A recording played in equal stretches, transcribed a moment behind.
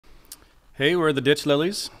Hey, we're the Ditch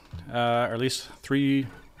Lilies, or at least three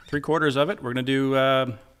quarters of it. We're going to do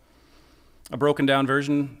a broken down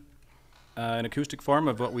version in acoustic form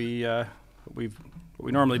of what we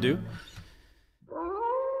normally do.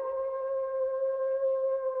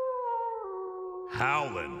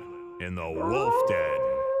 Howl'n in the Wolf Den.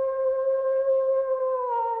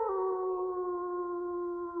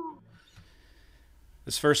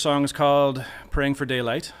 This first song is called Praying for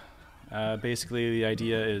Daylight. Basically, the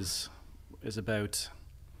idea is about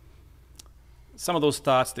some of those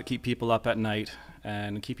thoughts that keep people up at night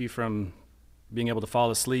and keep you from being able to fall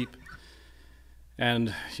asleep,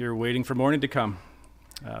 and you're waiting for morning to come.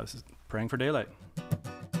 This is Praying for Daylight.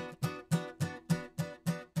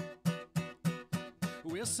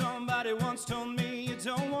 Well, somebody once told me you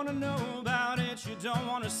don't want to know about it, you don't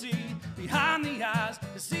want to see behind the eyes,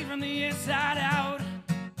 to see from the inside out.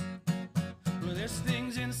 Well, there's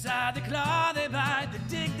things inside the claw, they bite, they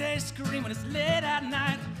dig, they scream when it's late at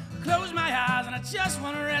night. Close my eyes and I just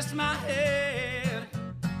want to rest my head.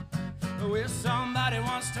 Well, somebody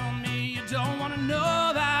once told me you don't want to know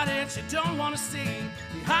about it, you don't want to see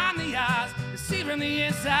behind the eyes, to see from the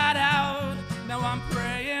inside out. Now I'm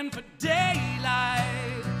praying for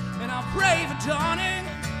daylight, and I'll pray for dawning,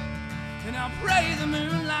 and I'll pray the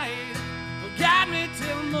moonlight will guide me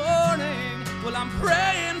till morning. Well, I'm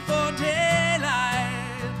praying for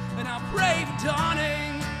daylight, and I'll pray for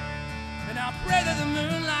dawning, and I'll pray that the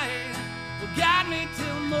moonlight will guide me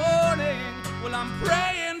till morning. Well, I'm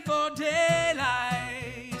praying for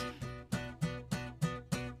daylight.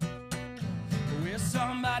 Well,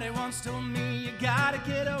 somebody once told me you gotta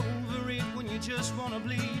get over it when you just wanna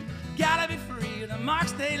bleed. Gotta be free of the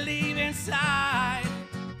marks they leave inside.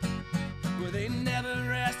 Well, they never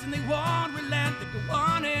rest and they won't relent. They go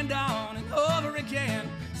on and over again.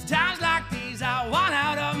 It's times like these I want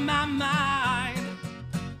out of my mind.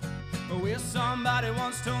 Well, somebody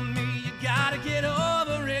once told me you gotta get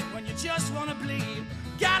over it when you just wanna bleed.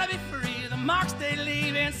 Gotta be free of the marks they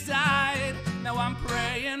leave inside. Now I'm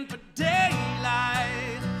praying for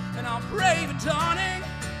daylight, and I'll pray for dawning,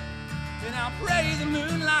 and I'll pray the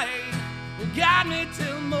moonlight will guide me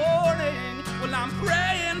till morning. Well, I'm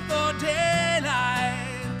praying for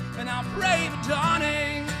daylight, and I'll pray for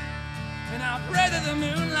dawning, and I'll pray that the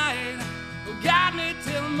moonlight will guide me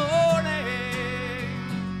till morning.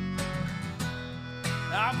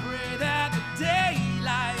 I pray that the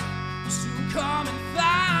daylight will soon come and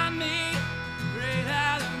find me. Pray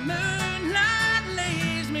that the moonlight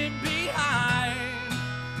leaves me behind.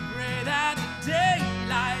 Pray that the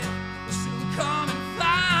daylight will soon come and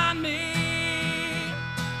find me.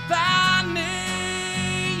 Find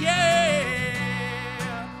me, yeah.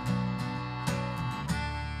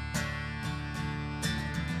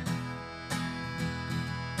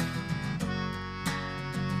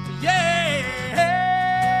 Yeah.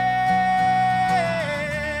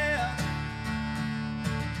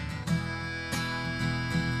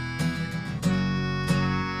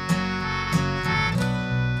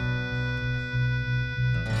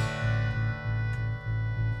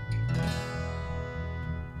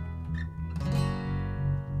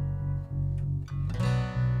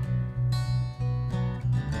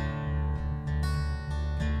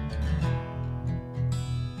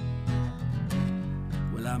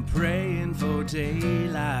 I'm praying for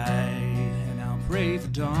daylight, and I'll pray for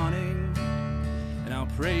dawning, and I'll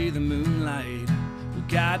pray the moonlight will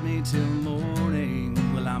guide me till morning.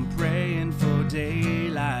 Well, I'm praying for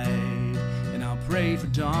daylight, and I'll pray for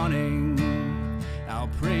dawning, I'll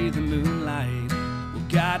pray the moonlight will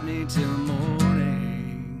guide me till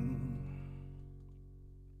morning.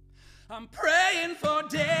 I'm praying for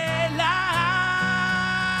daylight.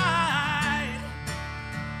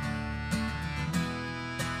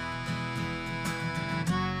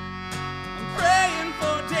 Praying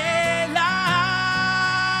for daylight.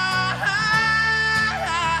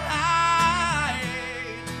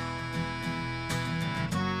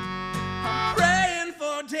 I'm praying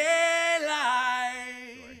for daylight.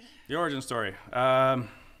 The origin story.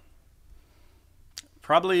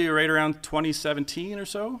 Probably right around 2017 or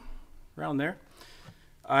so, around there.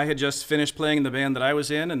 I had just finished playing in the band that I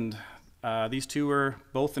was in, and these two were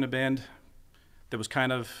both in a band that was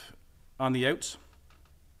kind of on the outs.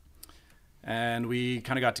 And we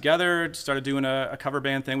kind of got together, started doing a cover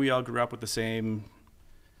band thing. We all grew up with the same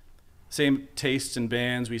tastes in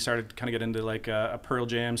bands. We started to kind of get into like a Pearl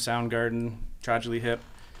Jam, Soundgarden, Tragically Hip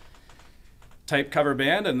type cover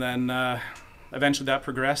band, and then eventually that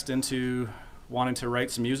progressed into wanting to write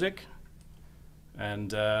some music,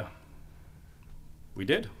 and we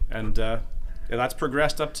did, and that's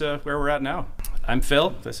progressed up to where we're at now. I'm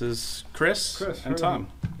Phil, this is Chris and Tom.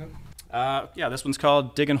 Yep. Yeah, this one's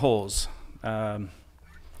called Digging Holes.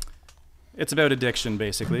 It's about addiction,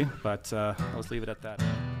 basically, but I'll just leave it at that.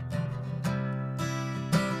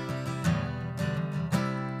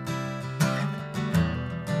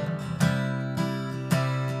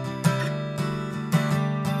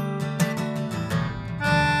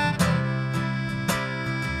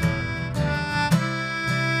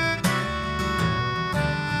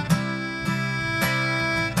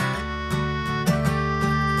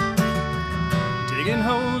 Digging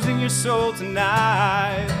holes in your soul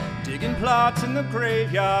tonight, digging plots in the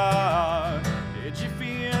graveyard. Did you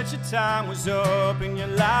feel that your time was up and your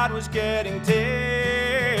light was getting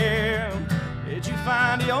dim? Did you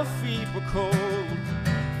find your feet were cold,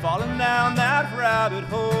 falling down that rabbit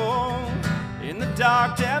hole? In the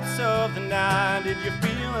dark depths of the night, did you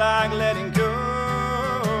feel like letting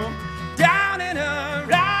go? Down and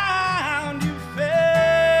around you fell,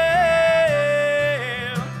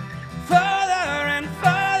 further and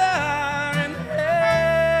further in hell.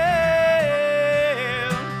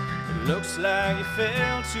 It looks like you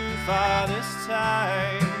fell too far this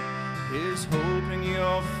time. Here's hoping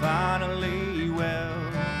you're finally well.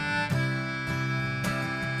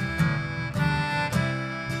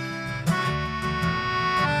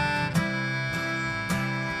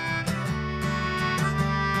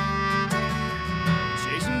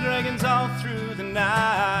 Dragons all through the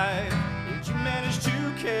night, did you manage to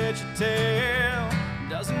catch a tail?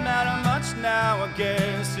 Doesn't matter much now, I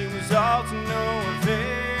guess it was all to no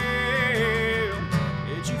avail.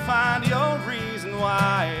 Did you find your reason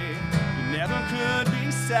why you never could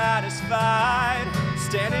be satisfied?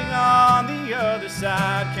 Standing on the other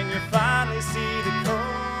side, can you finally see the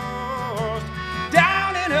coast?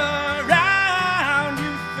 Down and around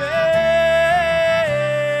you fell,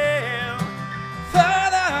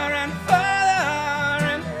 further and further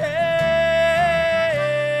in hell.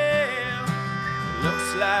 Looks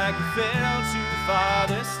like you fell too far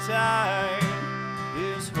this time.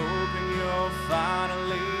 Here's hoping you're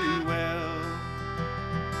finally well.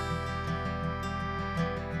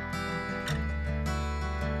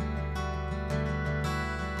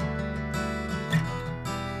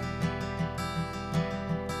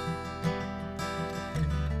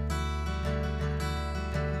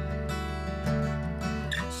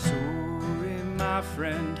 Sorry, my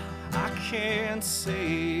friend, I can't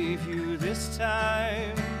save you this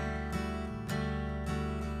time.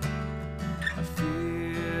 I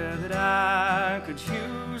fear that I could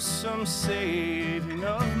use some saving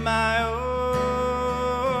of my own.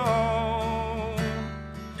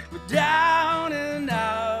 We're down and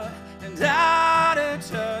out of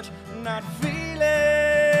touch, not feeling.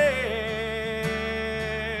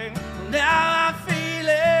 Now I feel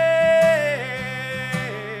it,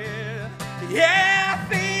 yeah, I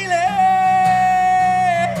feel it.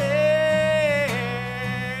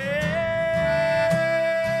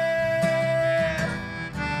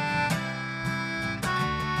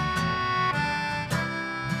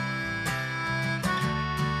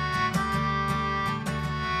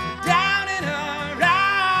 Down and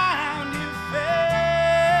around you fell,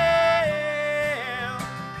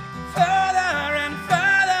 further and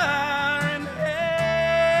further in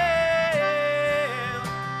hell.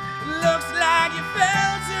 Looks like you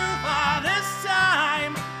fell too far this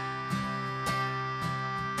time.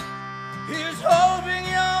 Here's hoping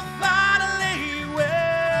you're finally well,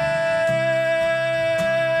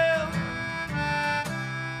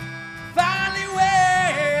 finally well.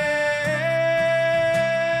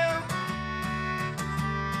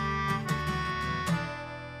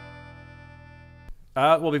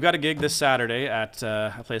 Well, we've got a gig this Saturday at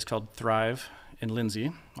a place called Thrive in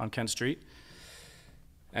Lindsay on Kent Street.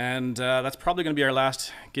 And that's probably going to be our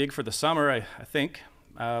last gig for the summer, I think.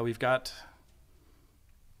 We've got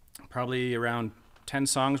probably around 10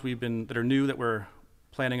 songs that are new that we're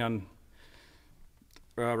planning on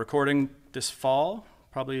recording this fall.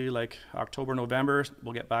 Probably like October, November,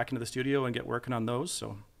 we'll get back into the studio and get working on those.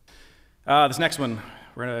 So this next one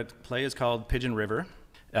we're going to play is called Pigeon River.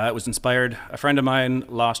 It was inspired, a friend of mine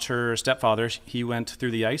lost her stepfather. He went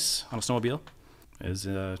through the ice on a snowmobile. Is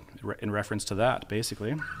in reference to that,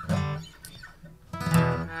 basically.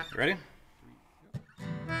 Ready?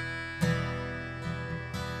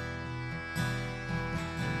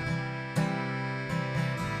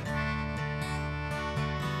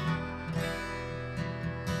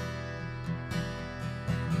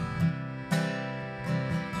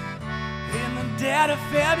 In the dead of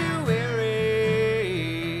February,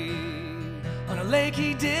 on a lake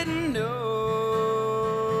he didn't know,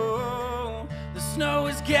 the snow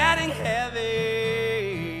was getting heavy,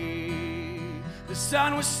 the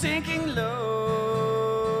sun was sinking low.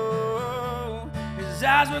 His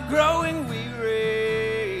eyes were growing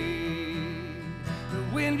weary. The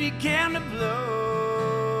wind began to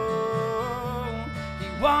blow. He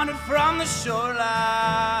wandered from the shoreline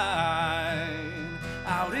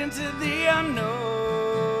out into the unknown,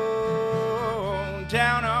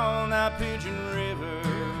 down on that Pigeon River.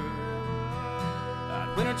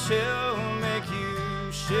 That winter chill make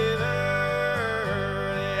you shiver.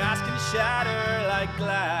 The ice can shatter like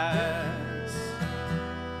glass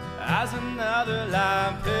as another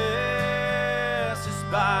line passes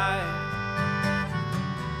by.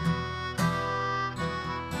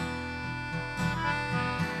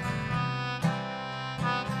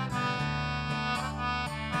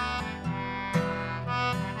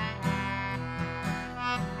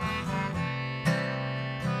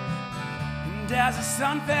 And as the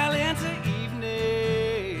sun fell into evening,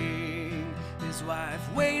 his wife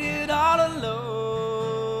waited all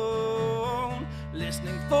alone,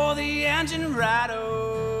 listening for the engine rattle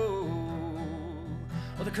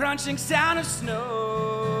or the crunching sound of snow.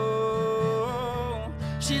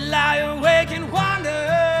 She lay awake and wondered,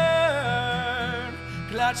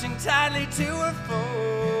 clutching tightly to her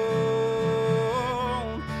phone.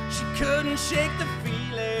 She couldn't shake the feeling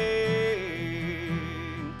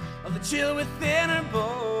of the chill within her bones,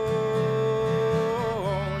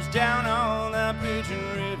 down on that Pigeon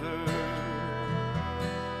River.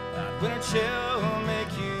 That winter chill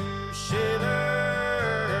make you shiver.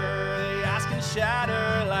 The ice can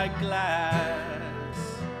shatter like glass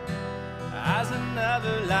as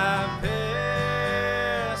another line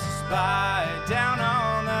passes by, down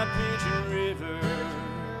on that Pigeon River.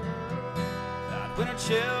 That winter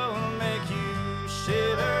chill make you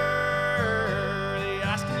shiver. The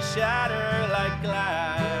ice can shatter like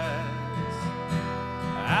glass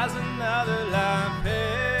as another line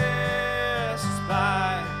passes by.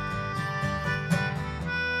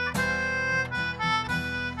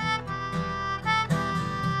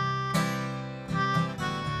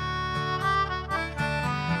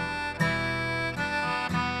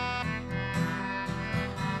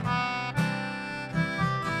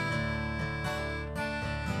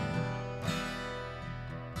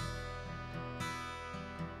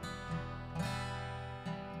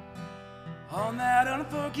 On that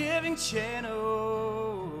unforgiving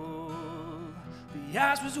channel, the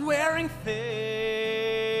ice was wearing thin.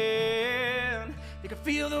 He could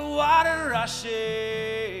feel the water rushing.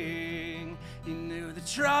 He knew the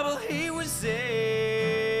trouble he was in.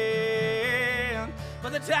 By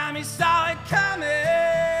the time he saw it coming,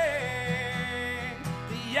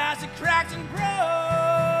 the ice had cracked and broke.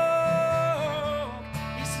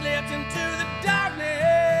 He slipped into the darkness.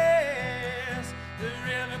 The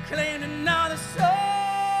river claimed another soul.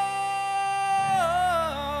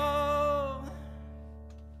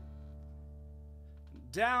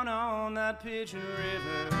 Down on that Pigeon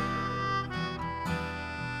River.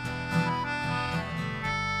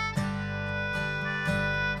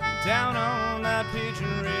 Down on that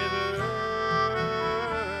Pigeon River.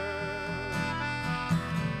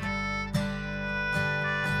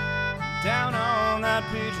 Down on that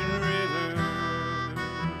Pigeon River.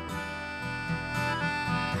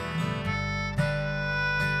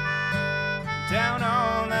 Down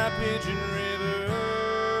on that Pigeon River.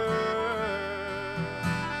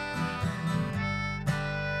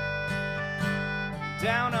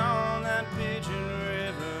 Down on that Pigeon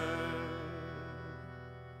River.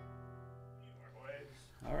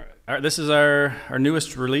 All right, this is our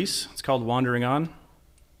newest release. It's called Wandering On.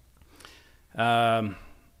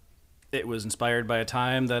 It was inspired by a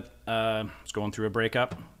time that I was going through a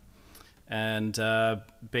breakup, and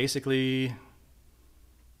basically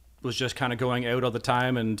was just kind of going out all the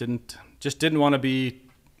time and didn't want to be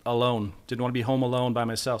alone. Didn't want to be home alone by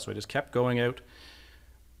myself, so I just kept going out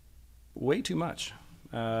way too much.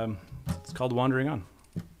 It's called Wandering On.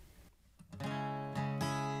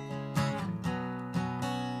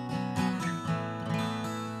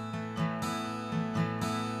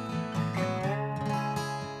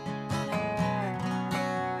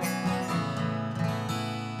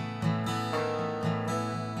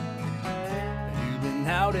 You've been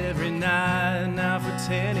out every night now for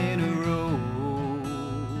 10 in a row.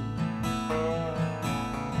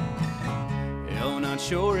 You're not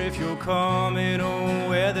sure if you're coming or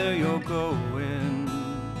whether you're going.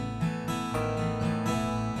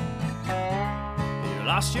 You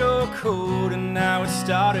lost your coat and now it's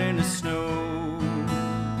starting to snow.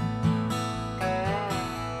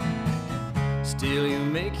 Still you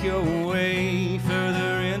make your way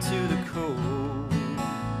further into the cold.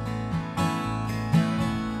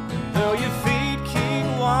 And though your feet keep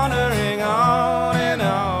wandering on and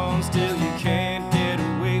on, still you can't get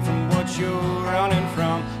away from what you're running from.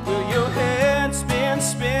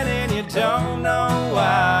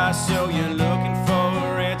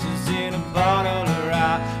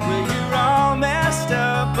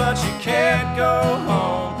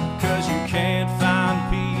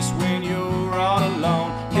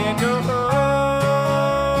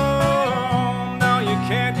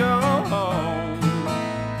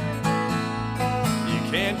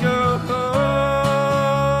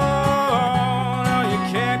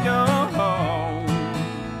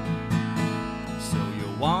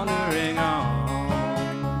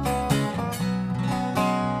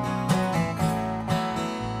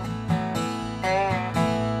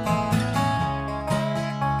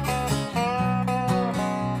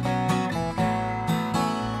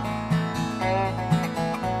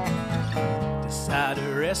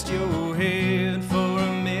 rest your head for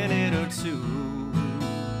a minute or two.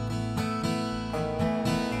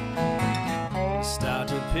 Start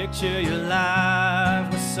to picture your life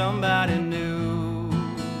with somebody new.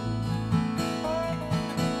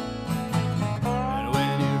 And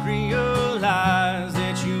when you realize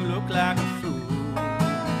that you look like a fool,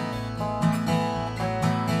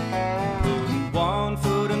 putting one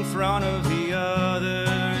foot in front of the other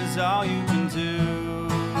is all you can do.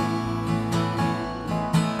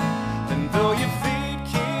 And though your feet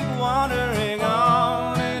keep wandering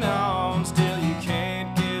on and on, still you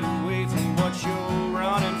can't get away from what you're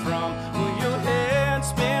running from. Well, your head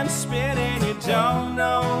spins spinning, you don't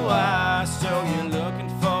know why, so you're looking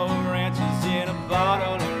for answers in a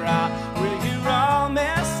bottle of rye. Well, you're all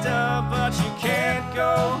messed up, but you can't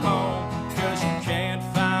go home, 'cause you can't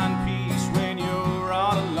find peace when you're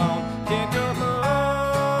all alone. Can't go home,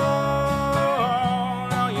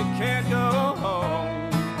 no, you can't go home.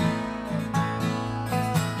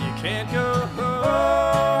 You can't go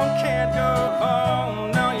home, can't go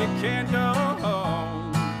home, no, you can't go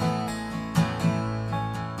home.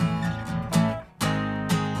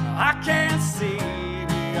 I can't see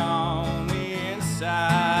beyond the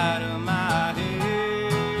inside of my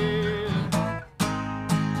head.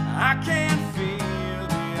 I can't feel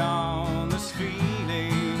beyond this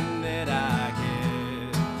feeling that I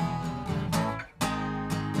get,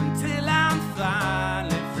 until I'm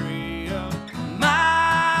finally free of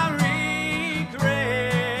my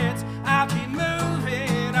regrets. I'll keep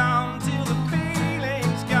moving on till the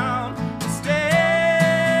feeling's gone instead.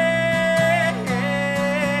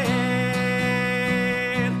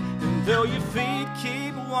 And though your feet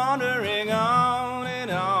keep wandering on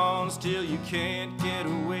and on, still you can't get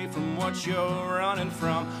away from what you're running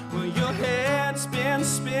from. Well, your head spins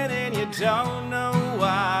spinning, you don't know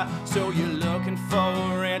why, so you're looking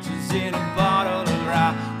for answers in a bottle of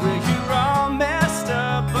rye. Well, you're all messed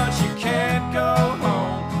up, but you can't go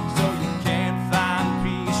home, so you can't find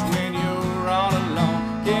peace when you're all alone.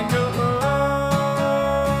 Can't go home,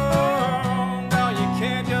 no, you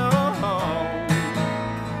can't go home.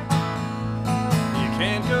 You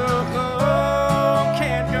can't go home,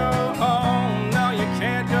 can't go home, no, you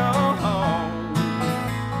can't go home.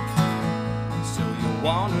 So you're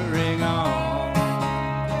wandering on.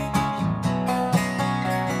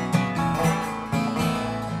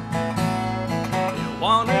 You're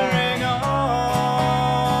wandering on.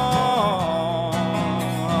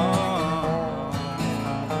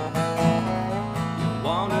 You're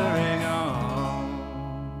wandering on.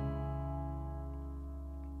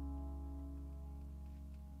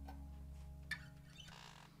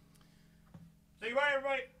 Say goodbye,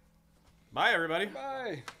 everybody. Bye, everybody.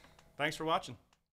 Bye. Thanks for watching.